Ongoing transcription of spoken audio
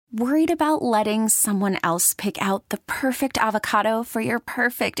Worried about letting someone else pick out the perfect avocado for your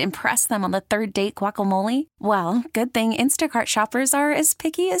perfect impress them on the third date guacamole? Well, good thing Instacart shoppers are as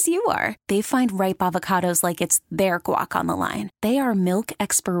picky as you are. They find ripe avocados like it's their guac on the line. They are milk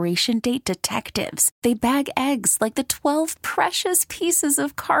expiration date detectives. They bag eggs like the 12 precious pieces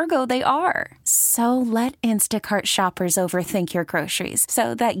of cargo they are. So let Instacart shoppers overthink your groceries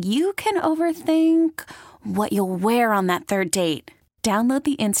so that you can overthink what you'll wear on that third date. Download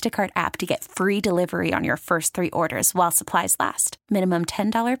the Instacart app to get free delivery on your first 3 orders while supplies last. Minimum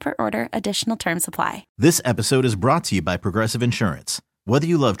 $10 per order. Additional terms apply. This episode is brought to you by Progressive Insurance. Whether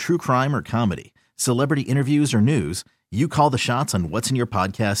you love true crime or comedy, celebrity interviews or news, you call the shots on what's in your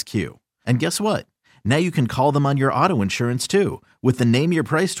podcast queue. And guess what? Now you can call them on your auto insurance too with the Name Your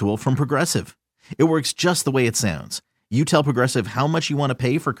Price tool from Progressive. It works just the way it sounds. You tell Progressive how much you want to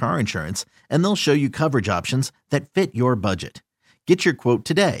pay for car insurance, and they'll show you coverage options that fit your budget. Get your quote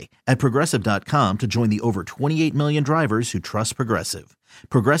today at Progressive.com to join the over 28 million drivers who trust Progressive.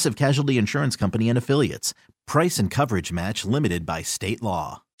 Progressive Casualty Insurance Company and Affiliates. Price and coverage match limited by state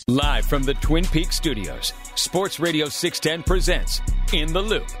law. Live from the Twin Peaks studios, Sports Radio 610 presents In the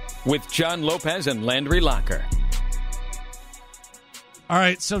Loop with John Lopez and Landry Locker. All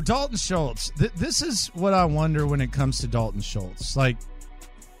right, so Dalton Schultz. This is what I wonder when it comes to Dalton Schultz. Like,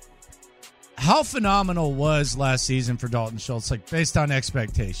 how phenomenal was last season for Dalton Schultz, like based on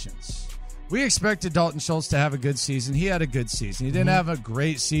expectations? We expected Dalton Schultz to have a good season. He had a good season. He didn't have a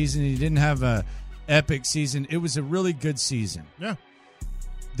great season. He didn't have a epic season. It was a really good season. Yeah.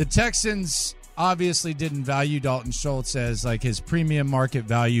 The Texans obviously didn't value Dalton Schultz as like his premium market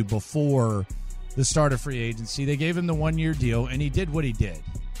value before the start of free agency. They gave him the 1-year deal, and he did what he did.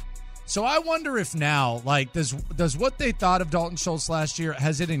 So I wonder if now, like, does what they thought of Dalton Schultz last year,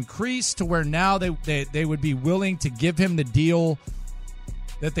 has it increased to where now they would be willing to give him the deal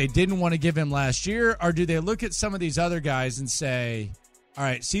that they didn't want to give him last year? Or do they look at some of these other guys and say, all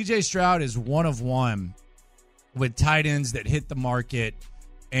right, C.J. Stroud is one of one with tight ends that hit the market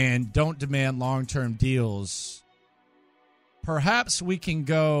and don't demand long-term deals. Perhaps we can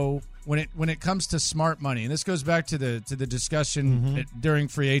go when it comes to smart money, and this goes back to the discussion during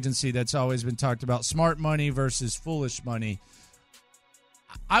free agency that's always been talked about, smart money versus foolish money.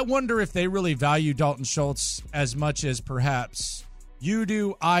 I wonder if they really value Dalton Schultz as much as perhaps you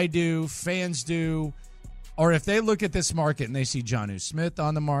do, I do, fans do, or if they look at this market and they see Jonnu Smith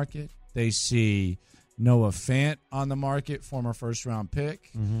on the market, they see Noah Fant on the market, former first-round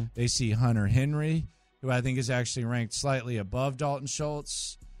pick. They see Hunter Henry, who I think is actually ranked slightly above Dalton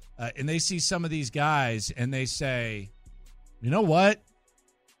Schultz. And they see some of these guys and they say, you know what?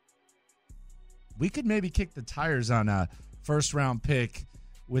 We could maybe kick the tires on a first-round pick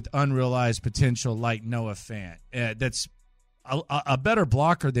with unrealized potential like Noah Fant. That's a better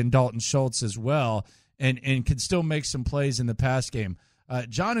blocker than Dalton Schultz as well and can still make some plays in the pass game.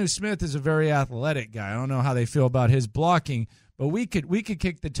 Jonnu Smith is a very athletic guy. I don't know how they feel about his blocking, but we could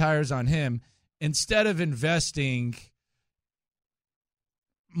kick the tires on him instead of investing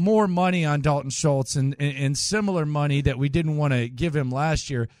more money on Dalton Schultz and similar money that we didn't want to give him last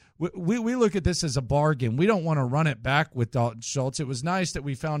year. We look at this as a bargain. We don't want to run it back with Dalton Schultz. It was nice that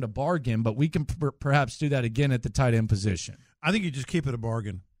we found a bargain, but we can perhaps do that again at the tight end position. I think you just keep it a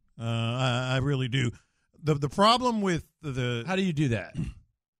bargain. I really do. The problem with the how do you do that?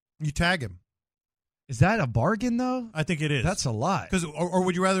 You tag him. Is that a bargain though? I think it is. That's a lot. Or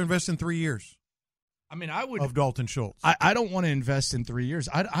would you rather invest in 3 years? I mean, I would of Dalton Schultz. I don't want to invest in 3 years.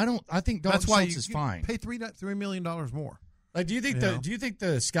 I think Dalton Schultz is fine. Pay $3 million more. Like, do you think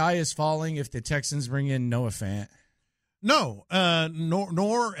the sky is falling if the Texans bring in Noah Fant? No,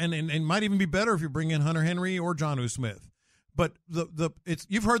 nor and it might even be better if you bring in Hunter Henry or Jonnu Smith. But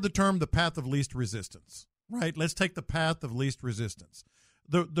you've heard the term the path of least resistance, right? Let's take the path of least resistance.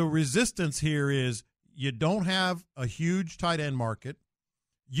 The resistance here is you don't have a huge tight end market.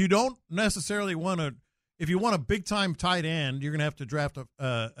 You don't necessarily want to. If you want a big time tight end, you're going to have to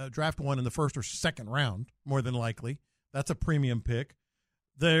draft one in the first or second round, more than likely. That's a premium pick.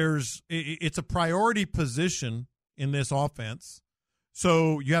 It's a priority position in this offense.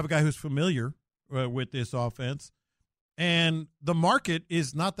 So you have a guy who's familiar with this offense, and the market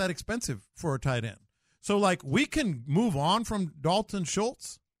is not that expensive for a tight end. So, like, we can move on from Dalton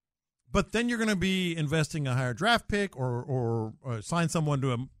Schultz, but then you're going to be investing a higher draft pick or sign someone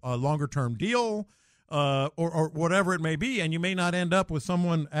to a longer-term deal or whatever it may be, and you may not end up with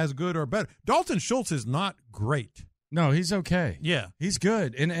someone as good or better. Dalton Schultz is not great. No, he's okay. Yeah. He's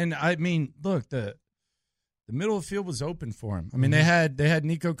good. And I mean, look, the middle of the field was open for him. I mean, they had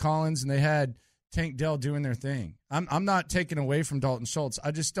Nico Collins and they had Tank Dell doing their thing. I'm not taking away from Dalton Schultz.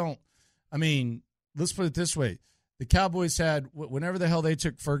 I just don't. I mean, let's put it this way. The Cowboys had, whenever the hell they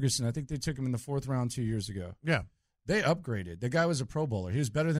took Ferguson, I think they took him in the 4th round 2 years ago. Yeah. They upgraded. The guy was a Pro Bowler. He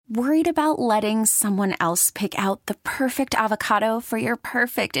was better than. Worried about letting someone else pick out the perfect avocado for your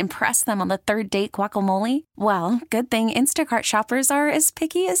perfect impress them on the 3rd date guacamole? Well, good thing Instacart shoppers are as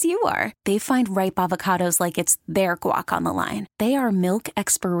picky as you are. They find ripe avocados like it's their guac on the line. They are milk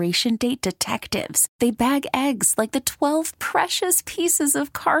expiration date detectives. They bag eggs like the 12 precious pieces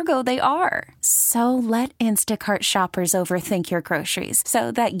of cargo they are. So let Instacart shoppers overthink your groceries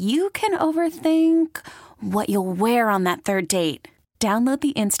so that you can overthink what you'll wear on that 3rd date. Download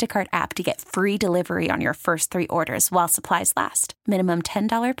the Instacart app to get free delivery on your first 3 orders while supplies last. Minimum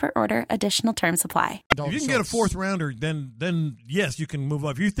 $10 per order. Additional terms apply. If you can get a 4th rounder, then yes, you can move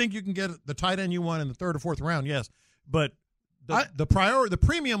up. If you think you can get the tight end you want in the 3rd or 4th round, yes. But the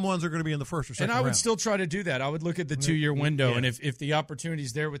premium ones are going to be in the 1st or 2nd round. And I would still try to do that. I would look at the 2-year window, and if the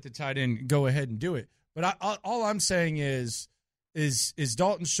opportunity's there with the tight end, go ahead and do it. But all I'm saying is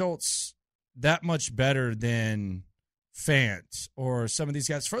Dalton Schultz that much better than Fant or some of these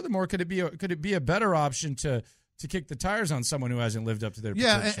guys? Furthermore, could it be a better option to kick the tires on someone who hasn't lived up to their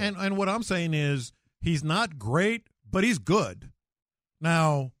potential? Yeah, and what I'm saying is he's not great, but he's good.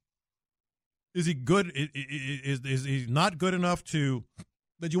 Now, is he good? Is he not good enough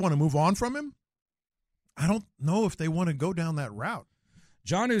that you want to move on from him? I don't know if they want to go down that route.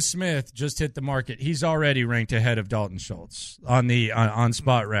 Jonnu Smith just hit the market. He's already ranked ahead of Dalton Schultz on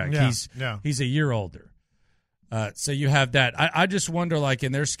Spot Rack. Yeah, he's a year older. So you have that. I just wonder, like,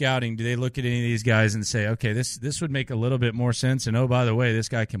 in their scouting, do they look at any of these guys and say, okay, this would make a little bit more sense, and oh, by the way, this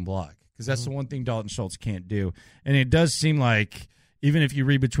guy can block? Because that's the one thing Dalton Schultz can't do. And it does seem like, even if you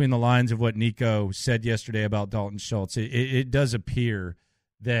read between the lines of what Nico said yesterday about Dalton Schultz, it does appear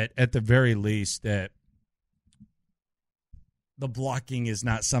that at the very least that the blocking is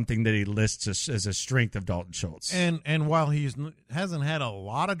not something that he lists as a strength of Dalton Schultz. And while he hasn't had a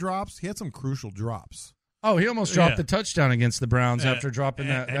lot of drops, he had some crucial drops. Oh, he almost dropped the touchdown against the Browns after dropping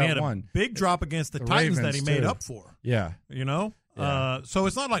that he had one. A big drop against the Titans Ravens that he made up for. Yeah. You know? Yeah. So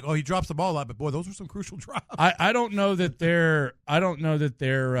it's not like, he drops the ball a lot, but boy, those are some crucial drops. I don't know that they're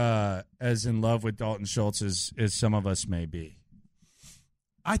as in love with Dalton Schultz as some of us may be.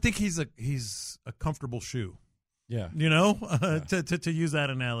 I think he's a comfortable shoe. Yeah. You know, to use that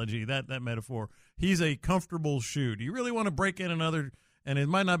analogy, that metaphor. He's a comfortable shoe. Do you really want to break in another, and it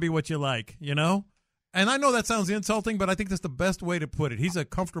might not be what you like, you know? And I know that sounds insulting, but I think that's the best way to put it. He's a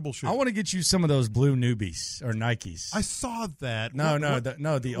comfortable shoe. I want to get you some of those blue newbies or Nikes. I saw that.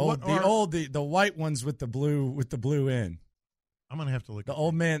 The white ones with the blue in. I'm gonna have to look. The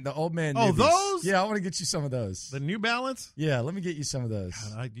old man. Oh, newbies. Those? Yeah, I want to get you some of those. The New Balance? Yeah, let me get you some of those.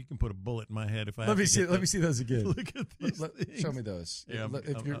 God, you can put a bullet in my head if I. Let me see those again. Look at these. Show me those. Yeah,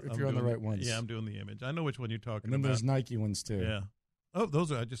 if you're on the right ones. Yeah, I'm doing the image. I know which one you're talking about. And then about. there's Nike ones too. Yeah. Oh,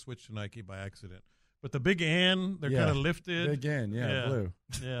 those are. I just switched to Nike by accident. But the Big N, they're kind of lifted. Big N, blue.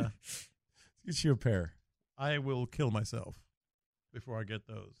 Yeah. Get you a pair. I will kill myself before I get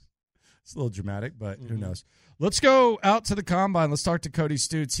those. It's a little dramatic, but who knows? Let's go out to the Combine. Let's talk to Cody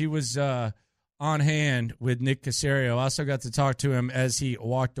Stutes. He was on hand with Nick Caserio. I also got to talk to him as he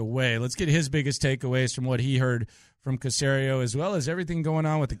walked away. Let's get his biggest takeaways from what he heard from Caserio, as well as everything going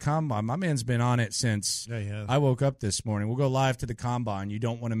on with the Combine. My man's been on it since I woke up this morning. We'll go live to the Combine. You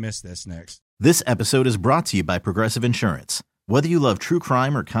don't want to miss this next. This episode is brought to you by Progressive Insurance. Whether you love true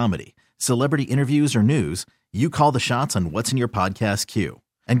crime or comedy, celebrity interviews or news, you call the shots on what's in your podcast queue.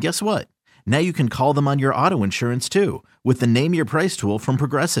 And guess what? Now you can call them on your auto insurance too with the Name Your Price tool from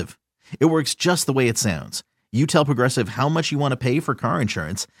Progressive. It works just the way it sounds. You tell Progressive how much you want to pay for car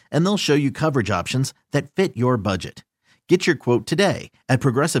insurance, and they'll show you coverage options that fit your budget. Get your quote today at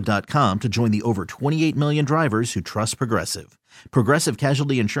Progressive.com to join the over 28 million drivers who trust Progressive. Progressive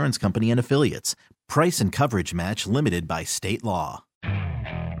Casualty Insurance Company and Affiliates. Price and coverage match limited by state law.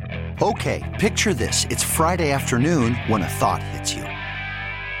 Okay, picture this. It's Friday afternoon when a thought hits you.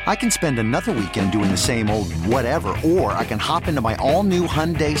 I can spend another weekend doing the same old whatever, or I can hop into my all-new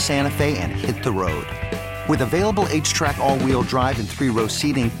Hyundai Santa Fe and hit the road. With available H-Track all-wheel drive and 3-row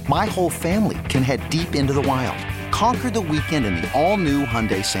seating, my whole family can head deep into the wild. Conquer the weekend in the all-new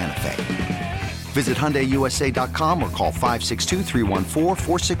Hyundai Santa Fe. Visit HyundaiUSA.com or call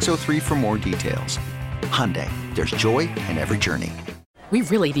 562-314-4603 for more details. Hyundai, there's joy in every journey. We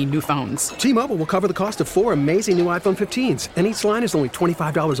really need new phones. T-Mobile will cover the cost of 4 amazing new iPhone 15s, and each line is only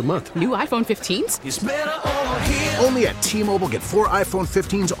 $25 a month. New iPhone 15s? It's better over here. Only at T-Mobile, get 4 iPhone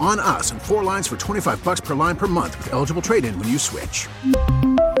 15s on us and 4 lines for $25 per line per month with eligible trade-in when you switch.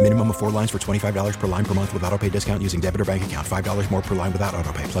 Minimum of 4 lines for $25 per line per month with autopay discount using debit or bank account. $5 more per line without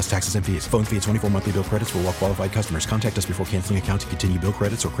autopay, plus taxes and fees. Phone fee at 24 monthly bill credits for well qualified customers. Contact us before canceling account to continue bill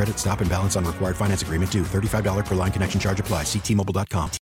credits or credit stop and balance on required finance agreement due. $35 per line connection charge applies. See T-Mobile.com.